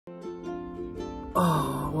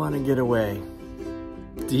Oh, I want to get away.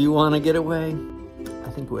 Do you want to get away?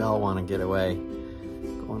 I think we all want to get away.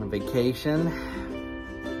 Go on a vacation.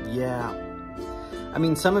 Yeah. I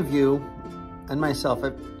mean, some of you and myself,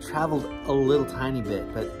 I've traveled a little tiny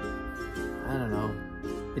bit, but I don't know.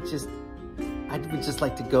 I would just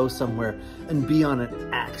like to go somewhere and be on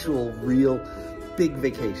an actual, real, big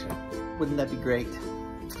vacation. Wouldn't that be great?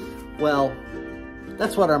 Well,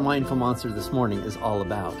 that's what our mindful monster this morning is all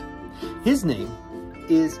about. His name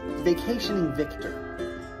is Vacationing Victor.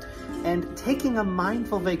 And taking a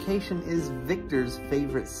mindful vacation is Victor's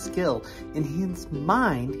favorite skill. In his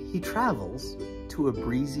mind, he travels to a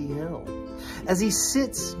breezy hill. As he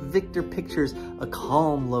sits, Victor pictures a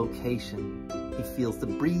calm location. He feels the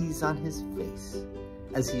breeze on his face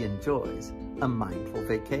as he enjoys a mindful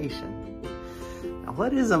vacation. Now,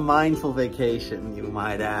 what is a mindful vacation, you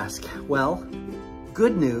might ask? Well,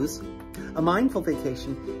 good news. A mindful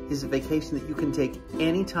vacation is a vacation that you can take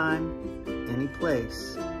anytime, any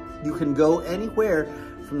place. You can go anywhere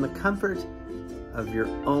from the comfort of your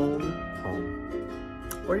own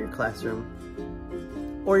home, or your classroom,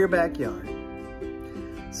 or your backyard.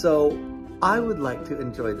 So I would like to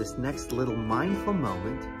enjoy this next little mindful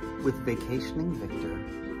moment with Vacationing Victor.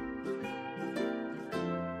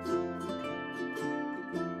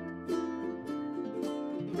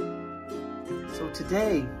 So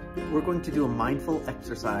today, we're going to do a mindful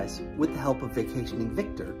exercise with the help of Vacationing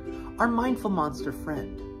Victor, our mindful monster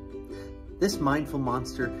friend. This mindful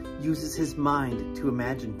monster uses his mind to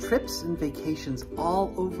imagine trips and vacations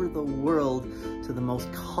all over the world to the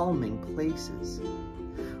most calming places.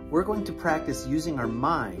 We're going to practice using our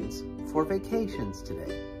minds for vacations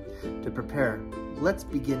today. To prepare, let's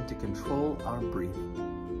begin to control our breathing.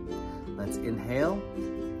 Let's inhale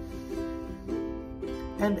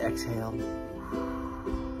and exhale.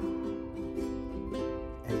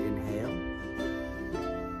 And inhale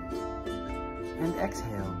and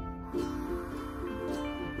exhale.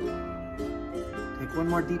 Take one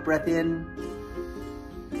more deep breath in.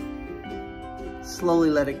 Slowly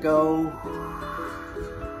let it go.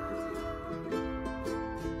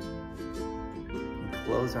 And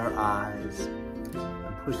close our eyes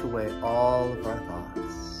and push away all of our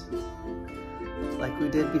thoughts. Like we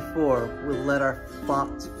did before, we'll let our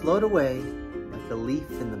thoughts float away like a leaf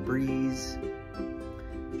in the breeze,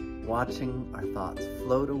 watching our thoughts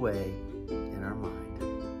float away in our mind.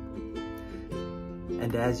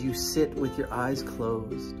 And as you sit with your eyes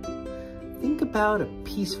closed, think about a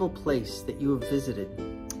peaceful place that you have visited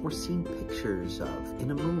or seen pictures of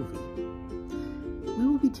in a movie. We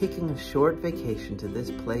will be taking a short vacation to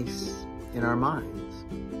this place in our minds.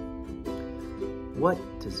 What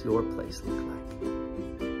does your place look like?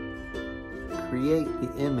 Create the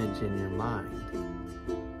image in your mind.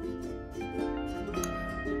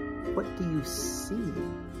 What do you see?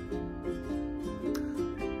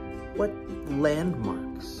 What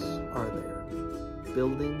landmarks are there?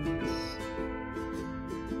 Buildings,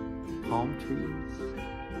 palm trees,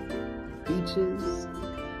 beaches,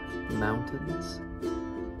 mountains,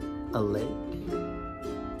 a lake?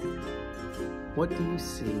 What do you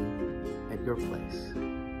see at your place?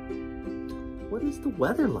 What is the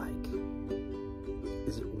weather like?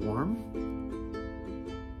 Is it warm?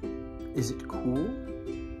 Is it cool?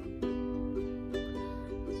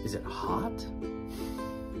 Is it hot?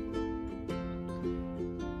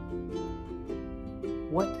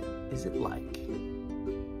 What is it like?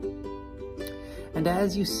 And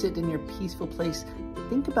as you sit in your peaceful place,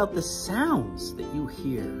 think about the sounds that you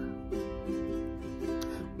hear.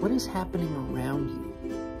 What is happening around you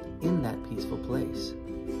in that peaceful place?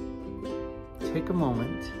 Take a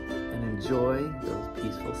moment and enjoy those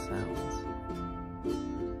peaceful sounds.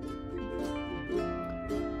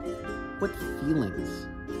 What feelings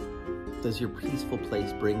does your peaceful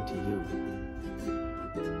place bring to you?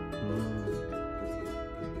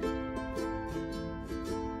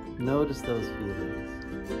 Notice those feelings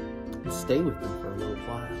and stay with them for a little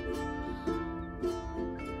while.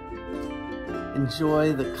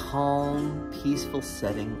 Enjoy the calm, peaceful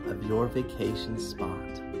setting of your vacation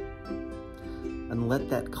spot and let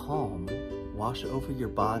that calm wash over your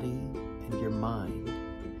body and your mind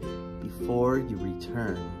before you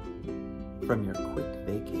return from your quick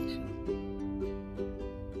vacation.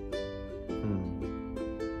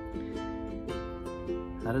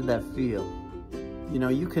 How did that feel? You know,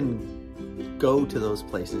 you can go to those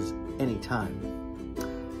places anytime.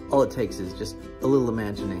 All it takes is just a little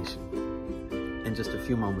imagination and just a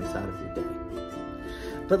few moments out of your day.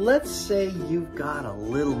 But let's say you've got a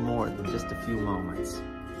little more than just a few moments.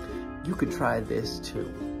 You could try this too.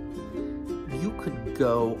 You could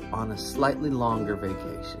go on a slightly longer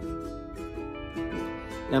vacation.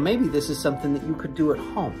 Now maybe this is something that you could do at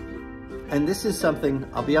home. And this is something,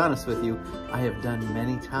 I'll be honest with you, I have done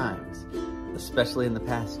many times, especially in the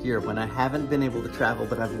past year when I haven't been able to travel,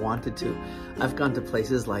 but I've wanted to. I've gone to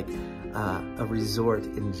places like a resort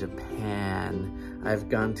in Japan. I've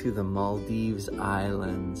gone to the Maldives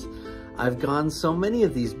Islands. I've gone so many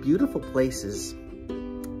of these beautiful places,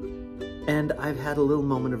 and I've had a little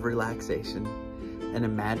moment of relaxation and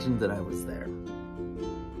imagined that I was there.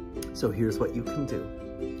 So here's what you can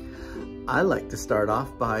do. I like to start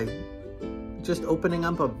off by just opening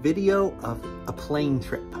up a video of a plane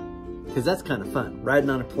trip, because that's kind of fun.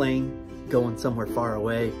 Riding on a plane, going somewhere far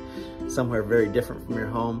away, somewhere very different from your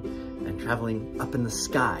home, and traveling up in the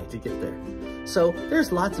sky to get there. So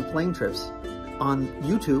there's lots of plane trips on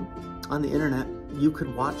YouTube, on the internet. You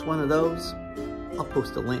could watch one of those. I'll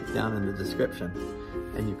post a link down in the description,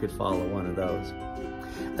 and you could follow one of those.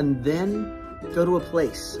 And then go to a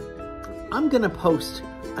place. I'm gonna post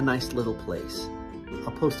a nice little place.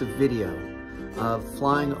 I'll post a video of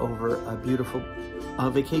flying over a beautiful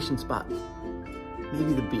vacation spot.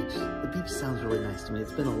 Maybe the beach. The beach sounds really nice to me.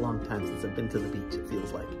 It's been a long time since I've been to the beach, it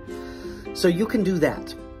feels like. So you can do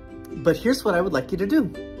that. But here's what I would like you to do.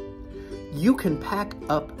 You can pack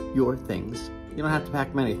up your things. You don't have to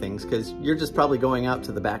pack many things because you're just probably going out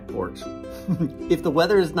to the back porch. If the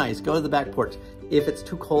weather is nice, go to the back porch. If it's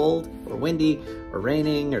too cold or windy or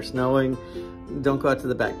raining or snowing, don't go out to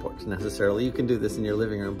the back porch necessarily. You can do this in your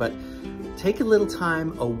living room, but take a little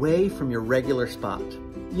time away from your regular spot.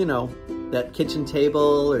 You know, that kitchen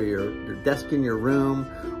table or your desk in your room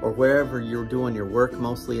or wherever you're doing your work,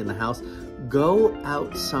 mostly in the house. Go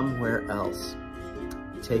out somewhere else.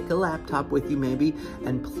 Take a laptop with you maybe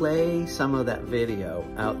and play some of that video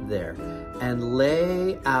out there and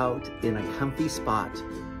lay out in a comfy spot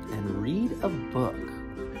and read a book.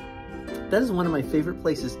 That is one of my favorite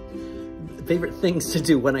places, favorite things to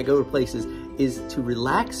do when I go to places is to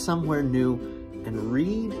relax somewhere new and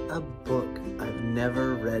read a book I've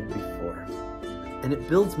never read before. And it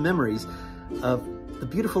builds memories of the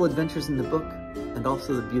beautiful adventures in the book and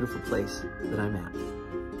also the beautiful place that I'm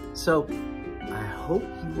at. So I hope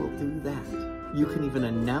you will do that. You can even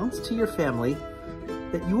announce to your family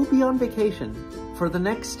that you will be on vacation for the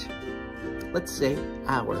next, let's say,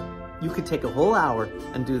 hour. You could take a whole hour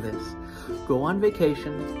and do this. Go on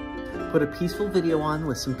vacation, put a peaceful video on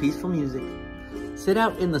with some peaceful music, sit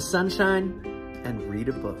out in the sunshine and read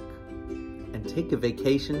a book. And take a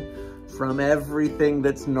vacation from everything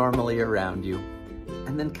that's normally around you.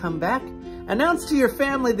 And then come back, announce to your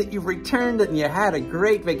family that you've returned and you had a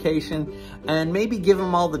great vacation, and maybe give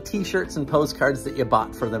them all the t-shirts and postcards that you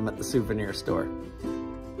bought for them at the souvenir store.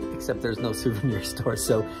 Except there's no souvenir store,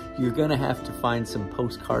 so you're gonna have to find some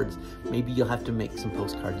postcards. Maybe you'll have to make some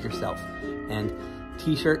postcards yourself. And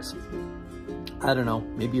t-shirts, I don't know,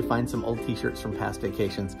 maybe you find some old t-shirts from past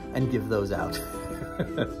vacations and give those out.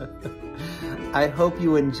 I hope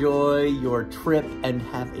you enjoy your trip and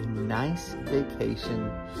have a nice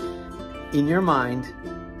vacation in your mind,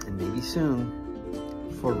 and maybe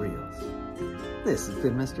soon, for reals. This has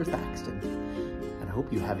been Mr. Thaxton, and I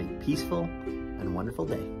hope you have a peaceful and wonderful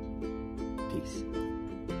day. Peace.